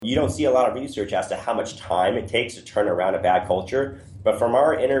you don't see a lot of research as to how much time it takes to turn around a bad culture. But from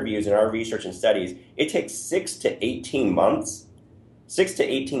our interviews and our research and studies, it takes 6 to 18 months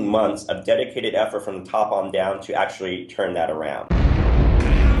of dedicated effort from the top on down to actually turn that around.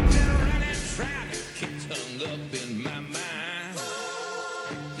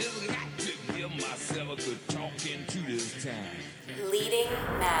 Leading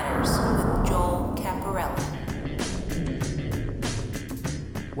Matters with Joel Caparella.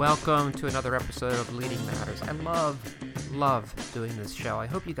 Welcome to another episode of Leading Matters. I love doing this show. I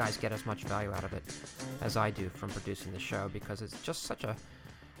hope you guys get as much value out of it as I do from producing the show, because it's just such a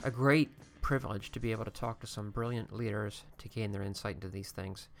great privilege to be able to talk to some brilliant leaders to gain their insight into these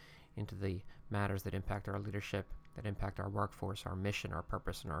things, into the matters that impact our leadership, that impact our workforce, our mission, our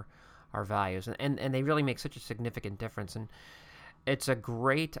purpose, and our values. And they really make such a significant difference. And it's a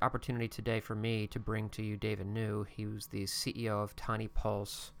great opportunity today for me to bring to you David New. He was the CEO of Tiny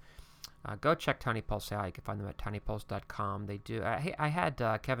Pulse. Go check Tiny Pulse out. You can find them at tinypulse.com. They do. I had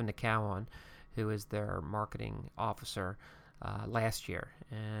Kevin Nakow on, who is their marketing officer, last year,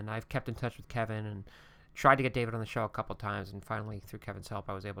 and I've kept in touch with Kevin and tried to get David on the show a couple times, and finally, through Kevin's help,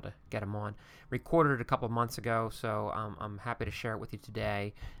 I was able to get him on. Recorded it a couple months ago, so I'm happy to share it with you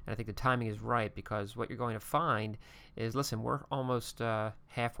today, and I think the timing is right, because what you're going to find is, listen, we're almost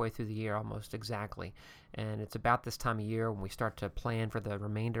halfway through the year, almost exactly, and it's about this time of year when we start to plan for the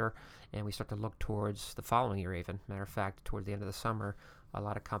remainder, and we start to look towards the following year even. Matter of fact, towards the end of the summer, a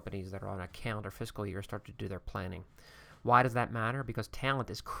lot of companies that are on a calendar fiscal year start to do their planning. Why does that matter? Because talent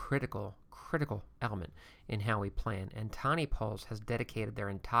is critical element in how we plan. And Tiny Pulse has dedicated their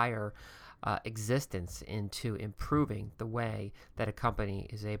entire existence into improving the way that a company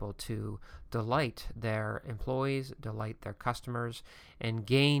is able to delight their employees, delight their customers, and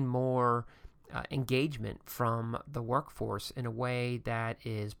gain more engagement from the workforce in a way that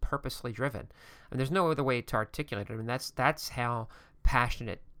is purposely driven. And there's no other way to articulate it. I mean, that's how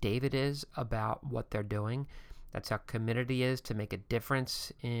passionate David is about what they're doing. That's how committed he is to make a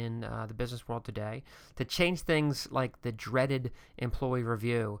difference in the business world today, to change things like the dreaded employee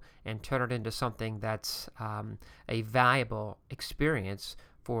review and turn it into something that's a valuable experience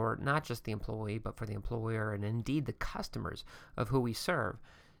for not just the employee, but for the employer and indeed the customers of who we serve.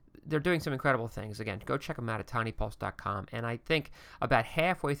 They're doing some incredible things. Again, go check them out at tinypulse.com. And I think about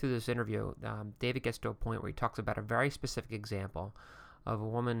halfway through this interview, David gets to a point where he talks about a very specific example of a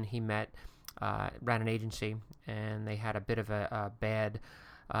woman he met, ran an agency, and they had a bit of a bad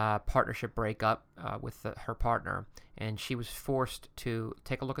partnership breakup with her partner, and she was forced to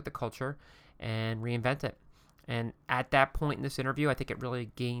take a look at the culture and reinvent it. And at that point in this interview, I think it really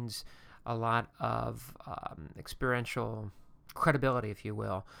gains a lot of experiential credibility, if you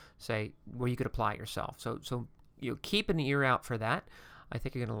will, say, where you could apply it yourself. So you keep an ear out for that. I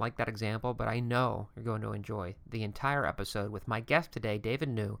think you're going to like that example, but I know you're going to enjoy the entire episode with my guest today, David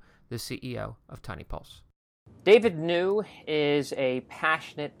New, the CEO of Tiny Pulse. David New is a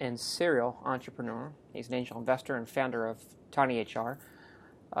passionate and serial entrepreneur. He's an angel investor and founder of Tiny HR.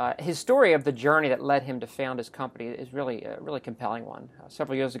 His story of the journey that led him to found his company is really a really compelling one.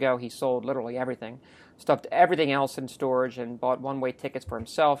 Several years ago, he sold literally everything, stuffed everything else in storage, and bought one-way tickets for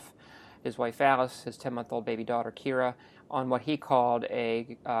himself, his wife Alice, his 10-month-old baby daughter Kira, on what he called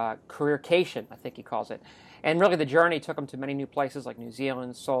a careercation, I think he calls it. And really the journey took him to many new places like New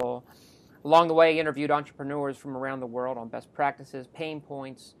Zealand, Seoul. Along the way, he interviewed entrepreneurs from around the world on best practices, pain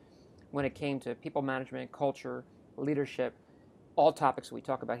points, when it came to people management, culture, leadership, all topics that we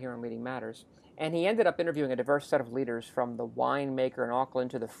talk about here on Leading Matters. And he ended up interviewing a diverse set of leaders, from the winemaker in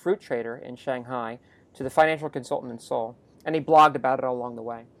Auckland to the fruit trader in Shanghai to the financial consultant in Seoul. And he blogged about it all along the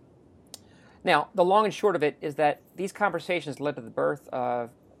way. Now, the long and short of it is that these conversations led to the birth of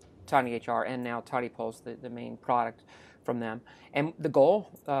Tiny HR and now Tiny Pulse, the main product from them. And the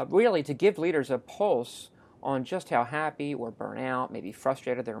goal, really, to give leaders a pulse on just how happy or burnout, maybe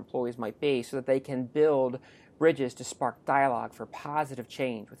frustrated their employees might be, so that they can build bridges to spark dialogue for positive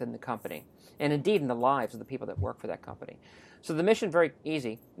change within the company, and indeed in the lives of the people that work for that company. So the mission, very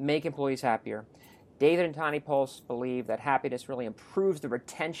easy: make employees happier. David and Tiny Pulse believe that happiness really improves the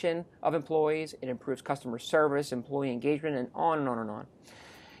retention of employees, it improves customer service, employee engagement, and on and on and on.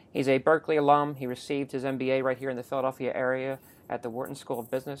 He's a Berkeley alum. He received his MBA right here in the Philadelphia area at the Wharton School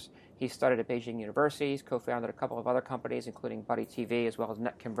of Business. He studied at Beijing University. He's co-founded a couple of other companies, including Buddy TV, as well as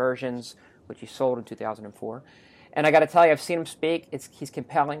Net Conversions, which he sold in 2004. And I got to tell you, I've seen him speak. He's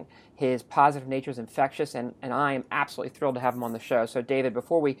compelling. His positive nature is infectious, and I am absolutely thrilled to have him on the show. So, David,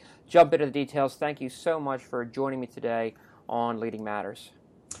 before we jump into the details, thank you so much for joining me today on Leading Matters.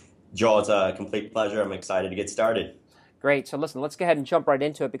 Joel, it's a complete pleasure. I'm excited to get started. Great. So listen, let's go ahead and jump right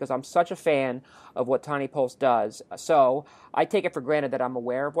into it because I'm such a fan of what Tiny Pulse does. So I take it for granted that I'm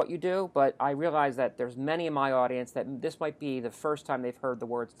aware of what you do, but I realize that there's many in my audience that this might be the first time they've heard the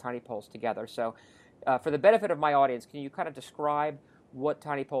words Tiny Pulse together. So for the benefit of my audience, can you kind of describe what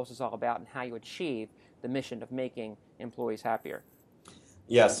Tiny Pulse is all about and how you achieve the mission of making employees happier?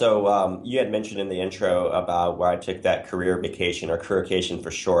 Yeah, so you had mentioned in the intro about where I took that career vacation or careercation for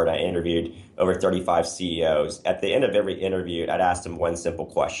short. I interviewed over 35 CEOs. At the end of every interview, I'd ask them one simple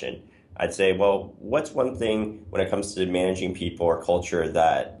question. I'd say, well, what's one thing when it comes to managing people or culture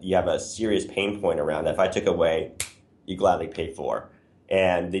that you have a serious pain point around that if I took away, you gladly pay for?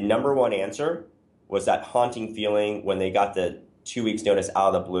 And the number one answer was that haunting feeling when they got the 2 weeks notice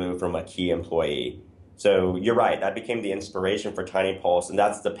out of the blue from a key employee. So you're right, that became the inspiration for Tiny Pulse, and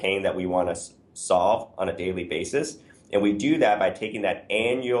that's the pain that we want to solve on a daily basis. And we do that by taking that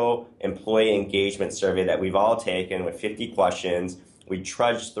annual employee engagement survey that we've all taken with 50 questions. We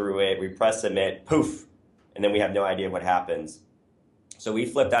trudge through it, we press submit, poof, and then we have no idea what happens. So we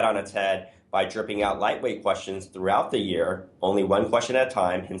flip that on its head by dripping out lightweight questions throughout the year, only one question at a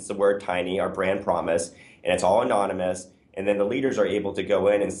time, hence the word tiny, our brand promise, and it's all anonymous. And then the leaders are able to go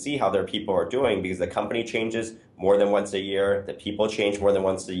in and see how their people are doing because the company changes more than once a year, the people change more than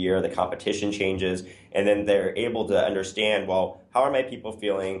once a year, the competition changes, and then they're able to understand, well, how are my people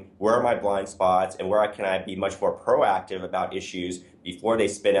feeling, where are my blind spots, and where can I be much more proactive about issues before they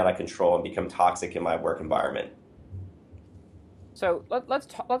spin out of control and become toxic in my work environment. So let's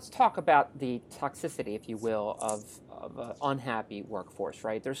talk about the toxicity, if you will, of an unhappy workforce,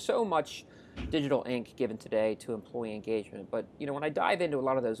 right? There's so much digital ink given today to employee engagement, but when I dive into a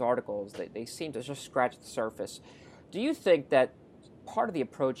lot of those articles, they seem to just scratch the surface. Do you think that part of the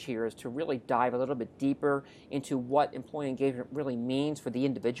approach here is to really dive a little bit deeper into what employee engagement really means for the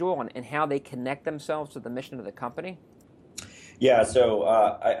individual and how they connect themselves to the mission of the company? Yeah, so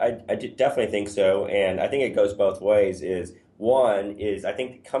I definitely think so, and I think it goes both ways. One is I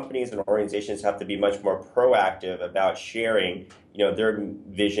think companies and organizations have to be much more proactive about sharing, their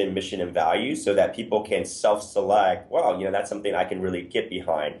vision, mission, and values so that people can self-select, well, that's something I can really get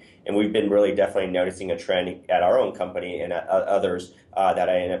behind. And we've been really definitely noticing a trend at our own company and at others that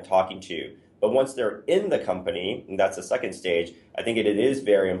I end up talking to. But once they're in the company, and that's the second stage, I think it is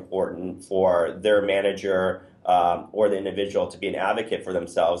very important for their manager or the individual to be an advocate for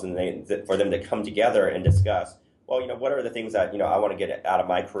themselves and for them to come together and discuss, well, what are the things that, I want to get out of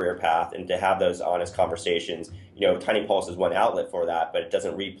my career path and to have those honest conversations. Tiny Pulse is one outlet for that, but it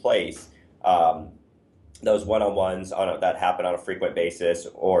doesn't replace those one-on-ones that happen on a frequent basis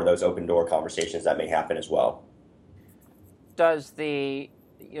or those open door conversations that may happen as well. Does the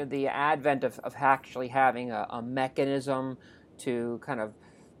advent of actually having a mechanism to kind of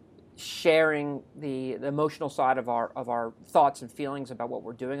sharing the emotional side of our thoughts and feelings about what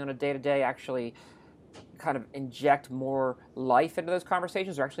we're doing on a day-to-day actually kind of inject more life into those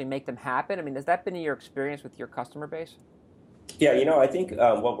conversations or actually make them happen? I mean, has that been your experience with your customer base? Yeah, I think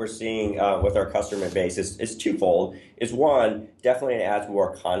what we're seeing with our customer base is twofold. Is one, definitely it adds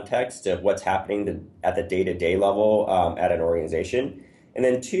more context to what's happening at the day-to-day level at an organization. And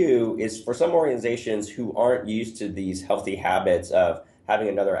then two is for some organizations who aren't used to these healthy habits of having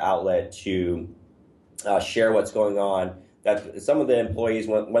another outlet to share what's going on, that some of the employees,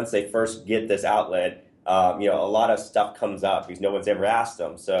 once they first get this outlet, a lot of stuff comes up because no one's ever asked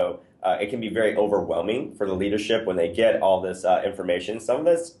them. So it can be very overwhelming for the leadership when they get all this information. Some of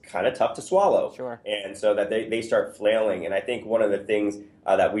it's kind of tough to swallow. Sure. And so that they start flailing. And I think one of the things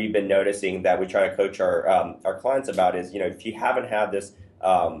that we've been noticing that we try to coach our clients about is, if you haven't had this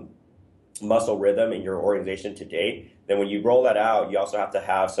muscle rhythm in your organization to date, then when you roll that out, you also have to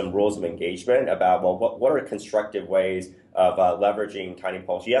have some rules of engagement about, well, what are constructive ways of leveraging Tiny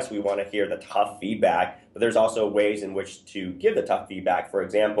Pulse? Yes, we want to hear the tough feedback, but there's also ways in which to give the tough feedback. For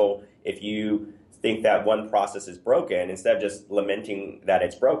example, if you think that one process is broken, instead of just lamenting that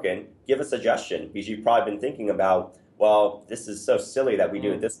it's broken, give a suggestion because you've probably been thinking about, well, this is so silly that we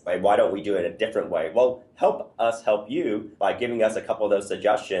do it this way. Why don't we do it a different way? Well, help us help you by giving us a couple of those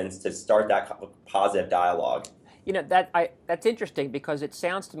suggestions to start that positive dialogue. That's interesting because it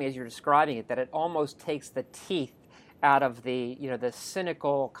sounds to me as you're describing it that it almost takes the teeth out of the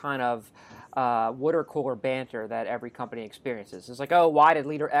cynical kind of water cooler banter that every company experiences. It's like, oh, why did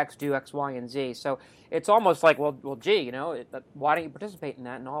leader X do X, Y, and Z? So it's almost like, well, gee, why don't you participate in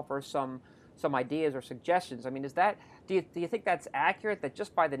that and offer some ideas or suggestions? I mean, do you think that's accurate? That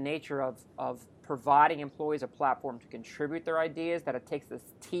just by the nature of providing employees a platform to contribute their ideas, that it takes the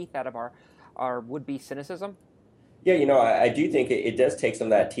teeth out of our would-be cynicism? Yeah, I do think it does take some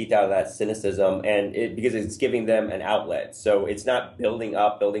of that teeth out of that cynicism, and because it's giving them an outlet. So it's not building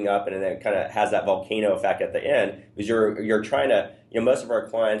up, and then it kind of has that volcano effect at the end. Because you're trying to, most of our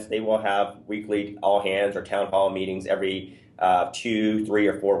clients, they will have weekly all hands or town hall meetings every 2, 3,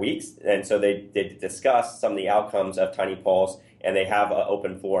 or 4 weeks, and so they discuss some of the outcomes of Tiny Pulse, and they have an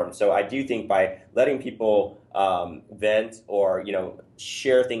open forum. So I do think by letting people vent or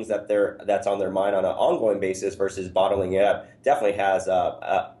share things that's on their mind on an ongoing basis versus bottling it up definitely has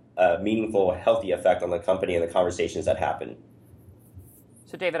a meaningful, healthy effect on the company and the conversations that happen.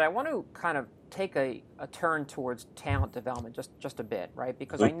 So, David, I want to kind of take a turn towards talent development just a bit, right?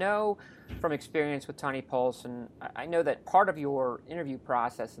 Because I know from experience with Tiny Pulse, and I know that part of your interview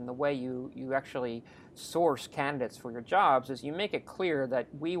process and the way you actually source candidates for your jobs is you make it clear that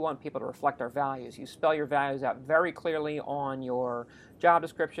we want people to reflect our values. You spell your values out very clearly on your job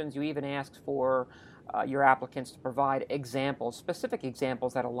descriptions. You even ask for your applicants to provide examples, specific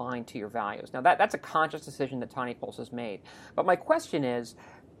examples that align to your values. Now, that's a conscious decision that Tiny Pulse has made. But my question is,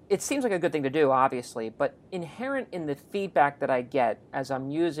 it seems like a good thing to do, obviously, but inherent in the feedback that I get as I'm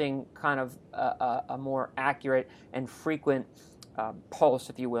using kind of a more accurate and frequent pulse,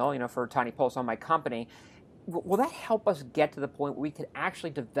 if you will, for Tiny Pulse on my company, will that help us get to the point where we could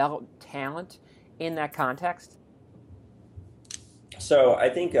actually develop talent in that context? So I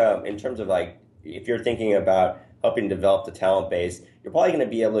think in terms of if you're thinking about helping develop the talent base, you're probably going to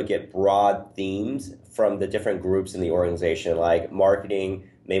be able to get broad themes from the different groups in the organization. Like marketing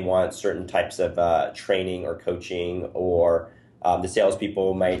may want certain types of training or coaching, or the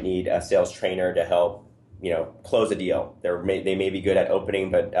salespeople might need a sales trainer to help close a deal. They may be good at opening,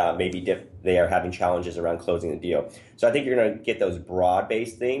 but maybe they are having challenges around closing the deal. So I think you're going to get those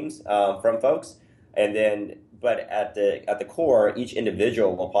broad-based themes from folks, and then. But at the core, each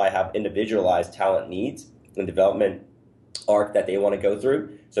individual will probably have individualized talent needs and development arc that they want to go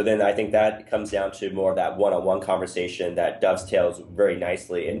through. So then I think that comes down to more of that one-on-one conversation that dovetails very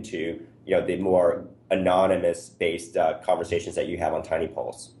nicely into the more anonymous-based conversations that you have on Tiny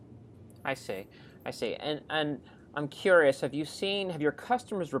Pulse. I see, and I'm curious, have your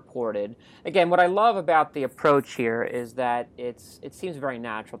customers reported, again, what I love about the approach here is that it seems very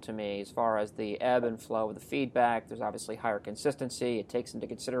natural to me as far as the ebb and flow of the feedback. There's obviously higher consistency. It takes into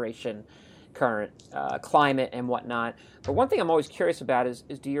consideration current climate and whatnot. But one thing I'm always curious about is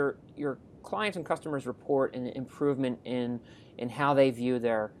do your clients and customers report an improvement in how they view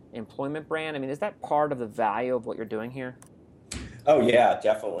their employment brand? I mean, is that part of the value of what you're doing here? Oh yeah,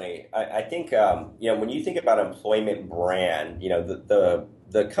 definitely. I think when you think about employment brand,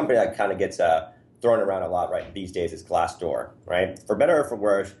 the company that kind of gets thrown around a lot right these days is Glassdoor, right? For better or for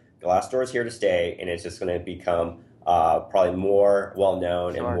worse, Glassdoor is here to stay, and it's just going to become probably more well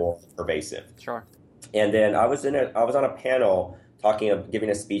known and more pervasive. Sure. And then I was on a panel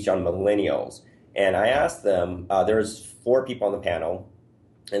giving a speech on millennials, and I asked them. There's 4 people on the panel,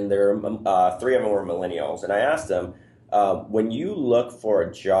 and 3 of them were millennials, and I asked them. When you look for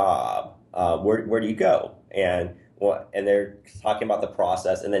a job, where do you go? And they're talking about the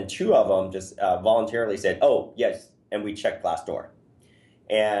process, and then 2 of them just voluntarily said, "Oh, yes," and we checked Glassdoor.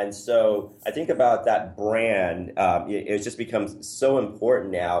 And so I think about that brand, it just becomes so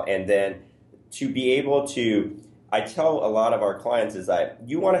important now. And then to be able to, I tell a lot of our clients is that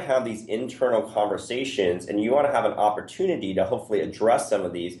you want to have these internal conversations, and you want to have an opportunity to hopefully address some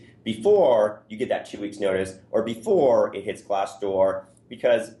of these before you get that 2 weeks notice or before it hits Glassdoor.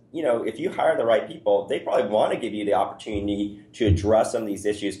 Because, if you hire the right people, they probably want to give you the opportunity to address some of these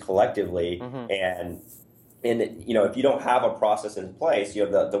issues collectively. Mm-hmm. And if you don't have a process in place,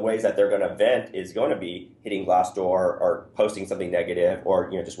 the ways that they're going to vent is going to be hitting Glassdoor or posting something negative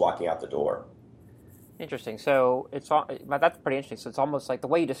or, just walking out the door. Interesting. So that's pretty interesting. So it's almost like the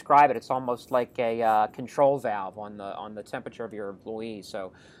way you describe it. It's almost like a control valve on the temperature of your employees.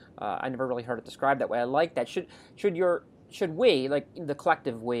 So I never really heard it described that way. I like that. Should we, like the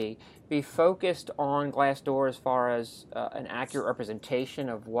collective we, be focused on Glassdoor as far as an accurate representation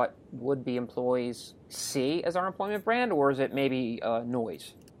of what would-be employees see as our employment brand, or is it maybe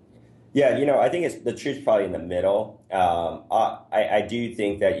noise? Yeah, I think the truth's probably in the middle. I do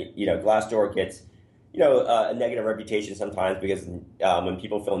think that Glassdoor gets a negative reputation sometimes because when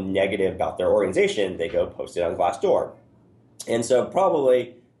people feel negative about their organization, they go post it on Glassdoor. And so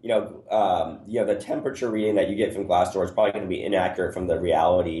probably, the temperature reading that you get from Glassdoor is probably going to be inaccurate from the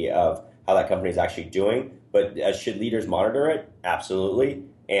reality of how that company is actually doing. But should leaders monitor it? Absolutely.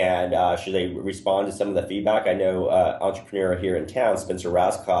 And should they respond to some of the feedback? I know entrepreneur here in town, Spencer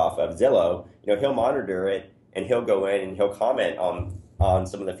Raskoff of Zillow, he'll monitor it and he'll go in and he'll comment on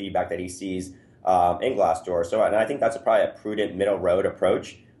some of the feedback that he sees in Glassdoor. So, and I think that's probably a prudent middle road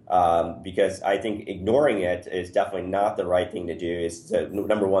approach. Because I think ignoring it is definitely not the right thing to do. Is to,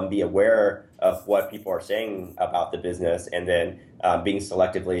 number one, be aware of what people are saying about the business, and then being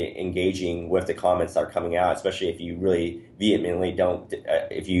selectively engaging with the comments that are coming out, especially if you really vehemently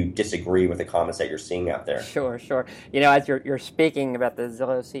if you disagree with the comments that you're seeing out there. Sure. As you're speaking about the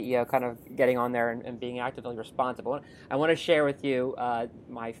Zillow CEO kind of getting on there and being actively responsible, I want to share with you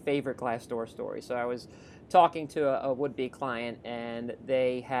my favorite Glassdoor story. So I was talking to a would-be client, and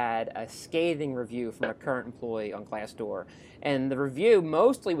they had a scathing review from a current employee on Glassdoor. And the review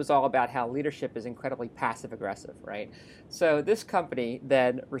mostly was all about how leadership is incredibly passive-aggressive, right? So this company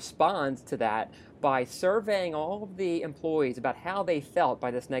then responds to that by surveying all of the employees about how they felt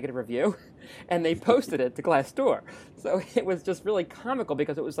by this negative review, and they posted it to Glassdoor. So it was just really comical,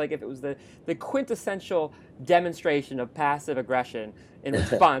 because it was like if it was the quintessential demonstration of passive aggression in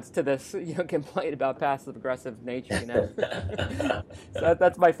response to this complaint about passive aggressive nature. So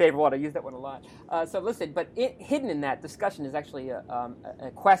that's my favorite one. I use that one a lot. So listen, but hidden in that discussion is actually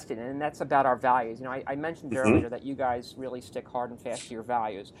a question, and that's about our values. I mentioned earlier that you guys really stick hard and fast to your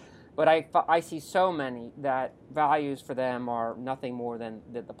values. But I see so many that values for them are nothing more than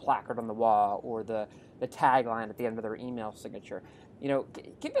the placard on the wall or the tagline at the end of their email signature.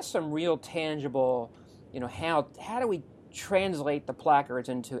 Give us some real tangible, how do we translate the placards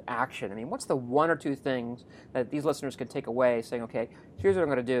into action? I mean, what's the one or two things that these listeners could take away saying, okay, here's what I'm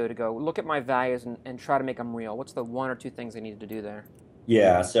going to do to go look at my values and try to make them real? What's the one or two things they need to do there?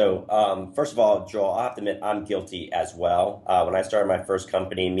 Yeah. So first of all, Joel, I have to admit I'm guilty as well. When I started my first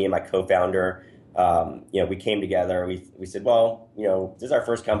company, me and my co-founder, we came together. We said, well, this is our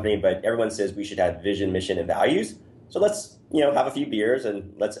first company, but everyone says we should have vision, mission, and values. So let's, have a few beers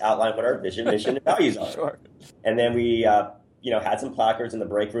and let's outline what our vision, mission, and values are. Sure. And then we, had some placards in the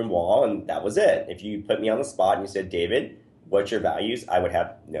break room wall, and that was it. If you put me on the spot and you said, David, what's your values? I would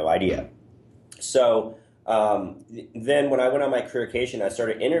have no idea. So then when I went on my careercation, I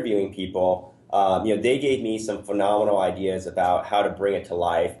started interviewing people. They gave me some phenomenal ideas about how to bring it to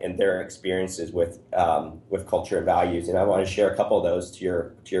life and their experiences with culture and values. And I want to share a couple of those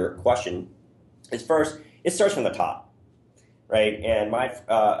to your question. First, it starts from the top, right? And my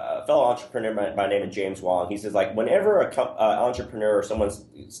fellow entrepreneur by the name of James Wong, he says, like, whenever an entrepreneur or someone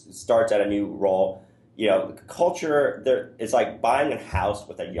starts at a new role, culture it's like buying a house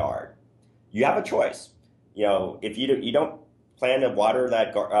with a yard. You have a choice. If you don't plan to water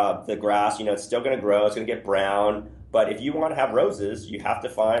that the grass, it's still going to grow. It's going to get brown. But if you want to have roses, you have to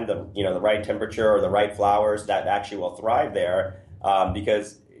find the right temperature or the right flowers that actually will thrive there,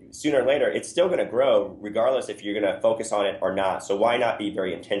 because sooner or later it's still going to grow regardless if you're going to focus on it or not. So why not be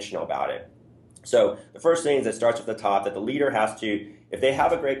very intentional about it? So the first thing is it starts at the top, that the leader has to, if they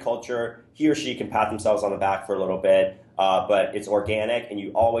have a great culture, he or she can pat themselves on the back for a little bit. But it's organic, and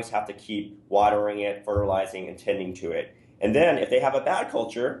you always have to keep watering it, fertilizing, and tending to it. And then if they have a bad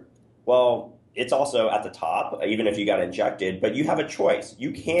culture, well, it's also at the top, even if you got injected, but you have a choice.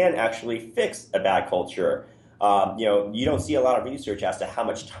 You can actually fix a bad culture. You don't see a lot of research as to how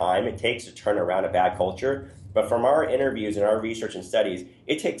much time it takes to turn around a bad culture. But from our interviews and our research and studies,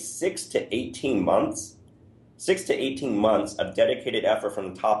 it takes 6 to 18 months of dedicated effort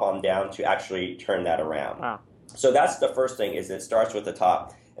from the top on down to actually turn that around. Wow. So that's the first thing, is it starts with the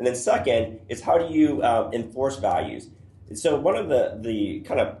top. And then second is, how do you enforce values? So one of the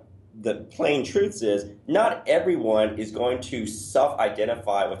kind of the plain truths is, not everyone is going to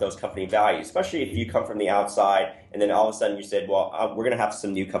self-identify with those company values, especially if you come from the outside and then all of a sudden you said, well, we're going to have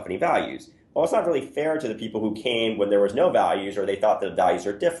some new company values. Well, it's not really fair to the people who came when there was no values, or they thought the values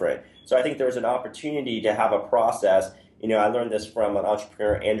are different. So I think there's an opportunity to have a process. I learned this from an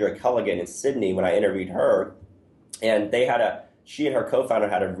entrepreneur, Andrea Culligan, in Sydney, when I interviewed her. And she and her co-founder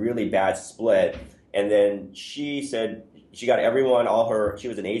had a really bad split. And then she said, she got everyone, she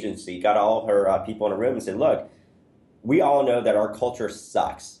was an agency, got all her people in a room and said, look, we all know that our culture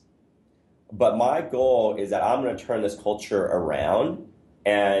sucks. But my goal is that I'm going to turn this culture around,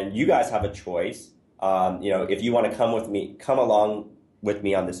 and you guys have a choice. If you want to come along with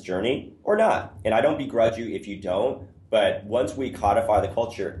me on this journey or not. And I don't begrudge you if you don't. But once we codify the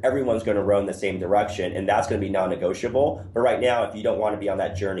culture, everyone's going to row in the same direction, and that's going to be non-negotiable. But right now, if you don't want to be on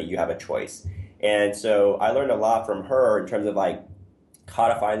that journey, you have a choice. And so I learned a lot from her in terms of like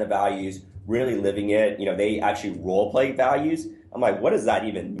codifying the values, really living it. They actually role play values. I'm like, what does that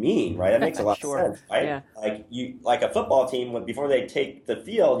even mean, right? That makes a lot Sure. of sense, right? Yeah. Like a football team, before they take the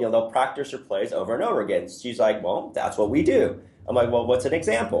field, they'll practice their plays over and over again. She's like, well, that's what we do. I'm like, well, what's an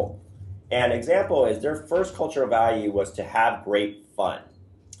example? An example is their first cultural value was to have great fun.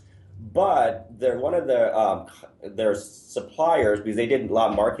 but one of their suppliers, because they did a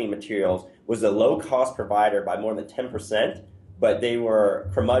lot of marketing materials, was a low cost provider by more than 10%, but they were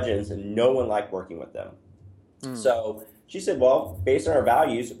curmudgeons and no one liked working with them. So she said, well, based on our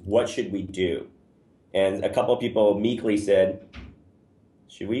values, what should we do? And a couple of people meekly said,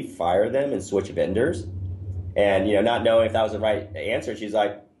 should we fire them and switch vendors? And, not knowing if that was the right answer, she's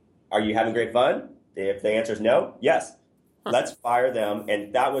like, are you having great fun? If the answer is no, yes, let's fire them.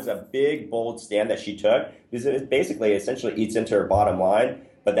 And that was a big, bold stand that she took, because it basically essentially eats into her bottom line,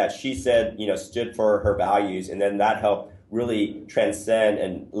 but that she said, stood for her values. And then that helped really transcend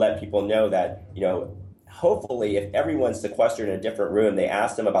and let people know that, hopefully, if everyone's sequestered in a different room, they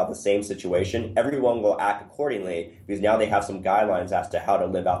ask them about the same situation, everyone will act accordingly, because now they have some guidelines as to how to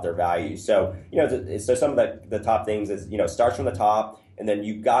live out their values. So, so some of the top things is, starts from the top, and then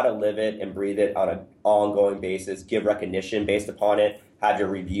you got to live it and breathe it on an ongoing basis, give recognition based upon it, have your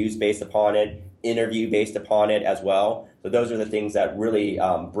reviews based upon it, interview based upon it as well. So those are the things that really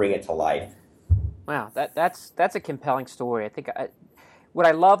bring it to life. Wow, that's a compelling story. I think what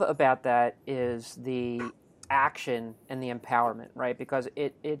I love about that is the action and the empowerment, right? Because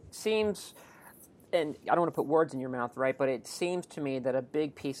it seems, and I don't want to put words in your mouth, right? But it seems to me that a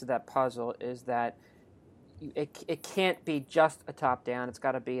big piece of that puzzle is that it can't be just a top-down. It's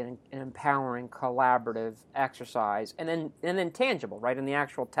got to be an empowering, collaborative exercise, and then tangible, right? In the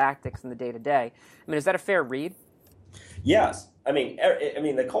actual tactics and the day-to-day. I mean, is that a fair read? Yes. I mean,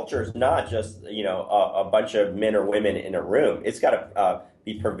 the culture is not just, a bunch of men or women in a room. It's got to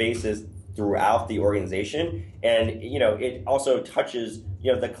be pervasive throughout the organization. And, it also touches,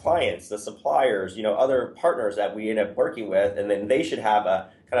 the clients, the suppliers, other partners that we end up working with. And then they should have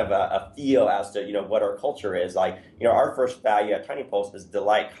a kind of a feel as to, what our culture is. Like, our first value at Tiny Pulse is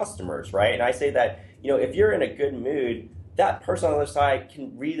delight customers, right? And I say that, if you're in a good mood, that person on the other side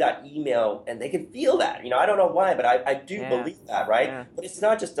can read that email and they can feel that. I don't know why, but I do believe that, right? Yeah. But it's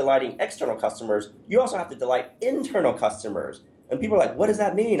not just delighting external customers. You also have to delight internal customers. And people are like, what does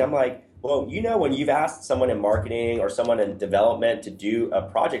that mean? I'm like, well, when you've asked someone in marketing or someone in development to do a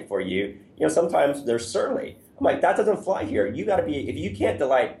project for you, sometimes they're surly. I'm like, that doesn't fly here. You got to be, if you can't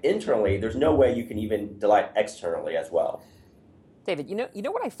delight internally, there's no way you can even delight externally as well. David, you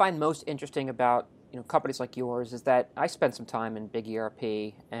know what I find most interesting about companies like yours is that I spent some time in big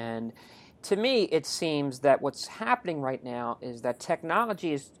ERP, and to me it seems that what's happening right now is that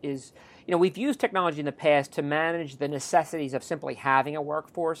technology is we've used technology in the past to manage the necessities of simply having a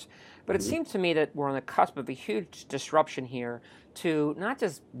workforce, but it seems to me that we're on the cusp of a huge disruption here to not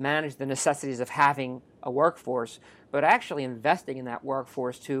just manage the necessities of having a workforce, but actually investing in that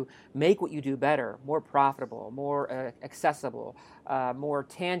workforce to make what you do better, more profitable, more accessible, more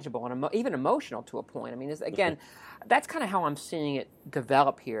tangible, and even emotional to a point. I mean, again, that's kind of how I'm seeing it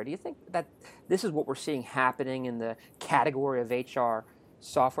develop here. Do you think that this is what we're seeing happening in the category of HR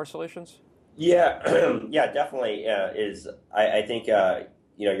software solutions? Yeah, yeah, definitely is. I think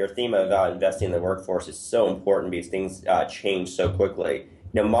your theme of investing in the workforce is so important because things change so quickly.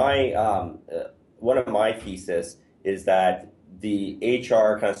 My one of my thesis is that the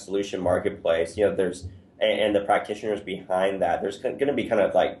HR kind of solution marketplace, there's and the practitioners behind that, there's going to be kind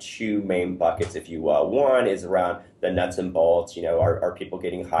of like two main buckets, if you will. One is around the nuts and bolts. Are people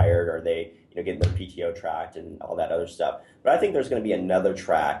getting hired? Are they getting their PTO tracked and all that other stuff? But I think there's going to be another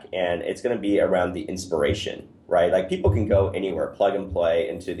track, and it's going to be around the inspiration, right? Like, people can go anywhere, plug and play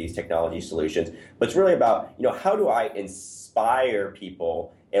into these technology solutions, but it's really about, how do I inspire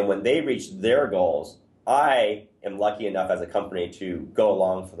people? And when they reach their goals, I am lucky enough as a company to go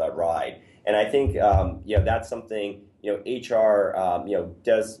along for that ride. And I think, that's something, HR,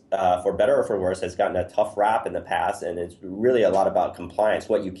 does, for better or for worse, has gotten a tough rap in the past. And it's really a lot about compliance,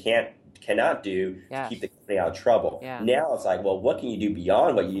 what you cannot do to keep the company out of trouble. Yeah. Now it's like, well, what can you do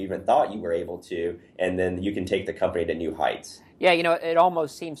beyond what you even thought you were able to? And then you can take the company to new heights. Yeah, it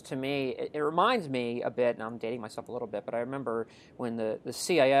almost seems to me, it reminds me a bit, and I'm dating myself a little bit, but I remember when the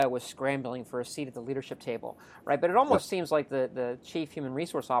CIO was scrambling for a seat at the leadership table, right? But it almost seems like the chief human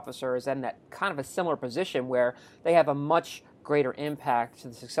resource officer is in that kind of a similar position where they have a much greater impact to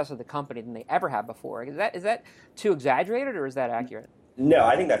the success of the company than they ever have before. Is that too exaggerated, or is that accurate? No,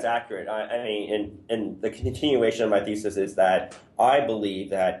 I think that's accurate. I mean, and the continuation of my thesis is that I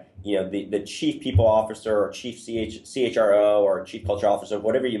believe that, the chief people officer or chief CHRO or chief culture officer,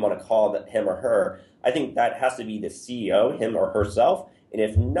 whatever you want to call him or her, I think that has to be the CEO, him or herself. And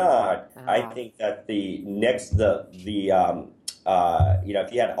if not, I think that if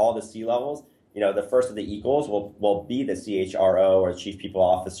you had all the C levels, the first of the equals will be the CHRO or Chief People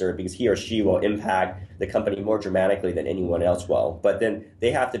Officer because he or she will impact the company more dramatically than anyone else will. But then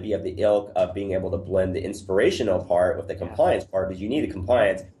they have to be of the ilk of being able to blend the inspirational part with the compliance part because you need the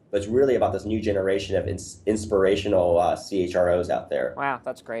compliance, but it's really about this new generation of inspirational CHROs out there. Wow,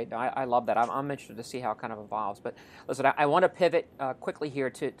 that's great. No, I love that. I'm interested to see how it kind of evolves. But listen, I want to pivot quickly here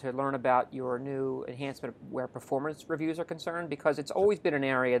to learn about your new enhancement where performance reviews are concerned, because it's always been an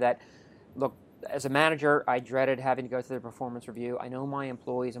area that, look, as a manager, I dreaded having to go through the performance review. I know my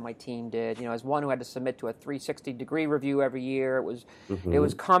employees and my team did. As one who had to submit to a 360-degree review every year, it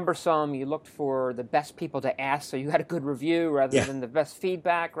was cumbersome. You looked for the best people to ask, so you had a good review rather than the best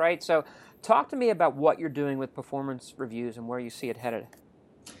feedback, right? So talk to me about what you're doing with performance reviews and where you see it headed.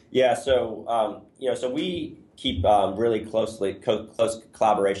 Yeah, so so we keep really close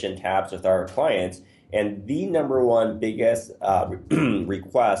collaboration tabs with our clients. And the number one biggest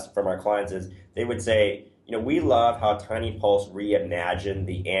request from our clients is they would say, we love how Tiny Pulse reimagined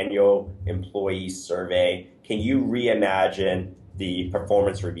the annual employee survey. Can you reimagine the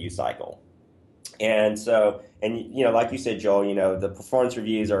performance review cycle? And so, like you said, Joel, the performance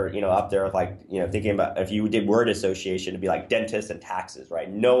reviews are, up there with thinking about if you did word association, it'd be like dentists and taxes, right?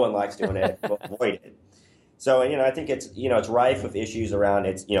 No one likes doing it. Avoid it. So, I think it's rife with issues around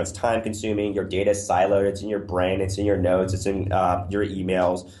it's time consuming, your data is siloed, it's in your brain, it's in your notes, it's in your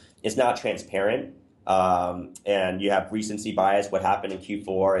emails. It's not transparent. And you have recency bias. What happened in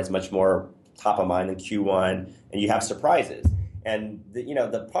Q4 is much more top of mind than Q1, and you have surprises. And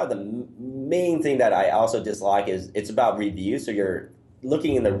probably the main thing that I also dislike is it's about review. So you're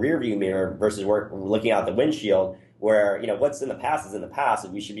looking in the rearview mirror versus looking out the windshield, where what's in the past is in the past,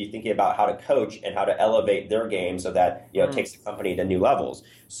 and we should be thinking about how to coach and how to elevate their game so that it takes the company to new levels.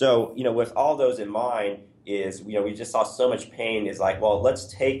 So with all those in mind, is we just saw so much pain. Is like, well,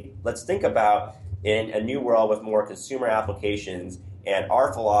 let's think about in a new world with more consumer applications and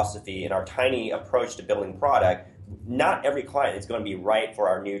our philosophy and our tiny approach to building product. Not every client is going to be right for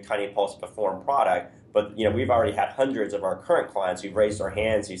our new Tiny Pulse Perform product. But we've already had hundreds of our current clients who've raised their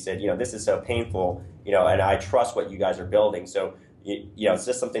hands who said, this is so painful, and I trust what you guys are building. So, it's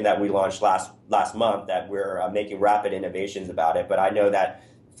just something that we launched last month that we're making rapid innovations about it. But I know that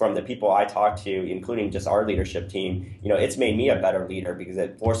from the people I talk to, including just our leadership team, it's made me a better leader because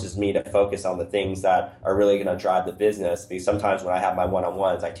it forces me to focus on the things that are really going to drive the business. Because sometimes when I have my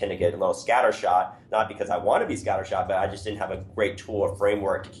one-on-ones, I tend to get a little scattershot, not because I want to be scattershot, but I just didn't have a great tool or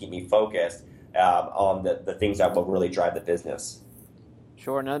framework to keep me focused on the things that will really drive the business.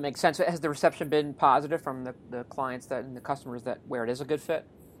 Sure, no, that makes sense. Has the reception been positive from the clients and the customers where it is a good fit?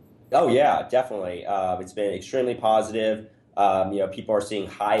 Oh yeah, definitely. It's been extremely positive. People are seeing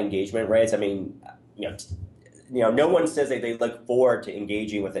high engagement rates. I mean, no one says that they look forward to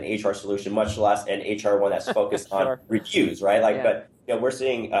engaging with an HR solution, much less an HR one that's focused Sure. on reviews, right? But we're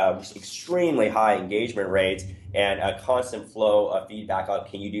seeing extremely high engagement rates and a constant flow of feedback on,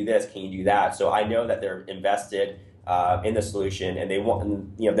 can you do this? Can you do that? So I know that they're invested in the solution, and they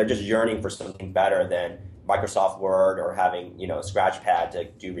want, they're just yearning for something better than Microsoft Word or having, a Scratchpad to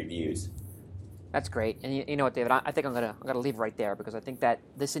do reviews. That's great. And you know what, David, I think I'm gonna leave right there, because I think that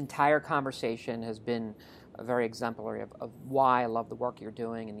this entire conversation has been very exemplary of why I love the work you're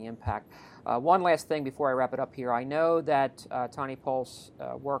doing and the impact. One last thing before I wrap it up here. I know that Tiny Pulse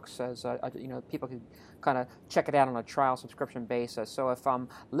works as people can kind of check it out on a trial subscription basis. So if I'm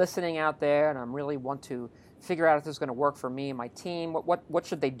listening out there and I really want to figure out if this is going to work for me and my team, what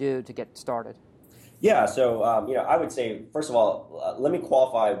should they do to get started? Yeah, so I would say, first of all, let me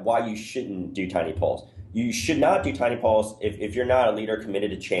qualify why you shouldn't do Tiny Pulse. You should not do Tiny Pulse if you're not a leader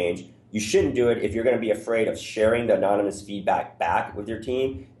committed to change. You shouldn't do it if you're going to be afraid of sharing the anonymous feedback back with your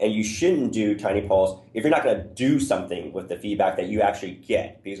team. And you shouldn't do Tiny Pulse if you're not going to do something with the feedback that you actually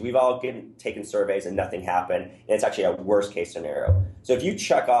get. Because we've all taken surveys and nothing happened, and it's actually a worst case scenario. So if you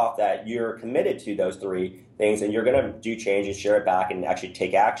check off that you're committed to those three things and you're going to do change and share it back and actually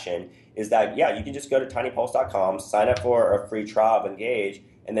take action, is that, you can just go to tinypulse.com, sign up for a free trial of Engage,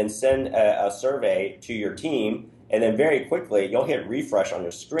 and then send a survey to your team. And then very quickly, you'll hit refresh on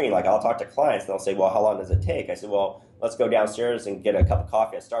your screen. Like, I'll talk to clients, and they'll say, well, how long does it take? I said, well, let's go downstairs and get a cup of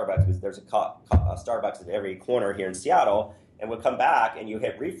coffee at Starbucks, because there's a Starbucks at every corner here in Seattle. And we'll come back, and you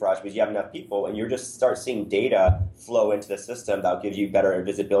hit refresh because you have enough people, and you just start seeing data flow into the system that'll give you better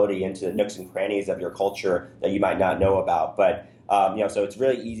visibility into the nooks and crannies of your culture that you might not know about. But so it's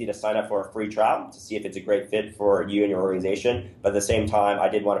really easy to sign up for a free trial to see if it's a great fit for you and your organization. But at the same time, I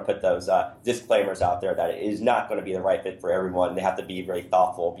did want to put those disclaimers out there that it is not going to be the right fit for everyone. They have to be very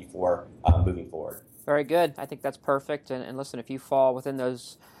thoughtful before moving forward. Very good. I think that's perfect. And listen, if you fall within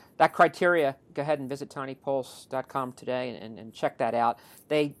that that criteria, go ahead and visit tinypulse.com today and check that out.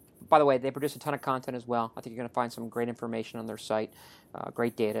 By the way, they produce a ton of content as well. I think you're going to find some great information on their site,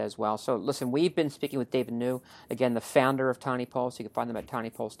 great data as well. So listen, we've been speaking with David New, again, the founder of Tiny Pulse. You can find them at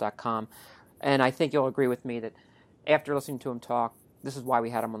tinypulse.com. And I think you'll agree with me that after listening to him talk, this is why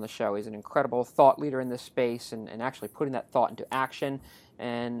we had him on the show. He's an incredible thought leader in this space and actually putting that thought into action.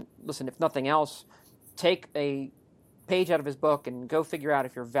 And listen, if nothing else, take a page out of his book and go figure out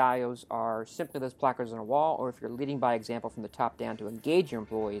if your values are simply those placards on a wall or if you're leading by example from the top down to engage your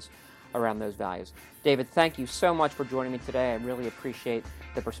employees around those values. David, thank you so much for joining me today. I really appreciate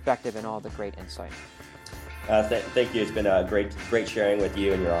the perspective and all the great insight. Thank you. It's been a great sharing with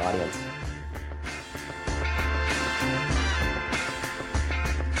you and your audience.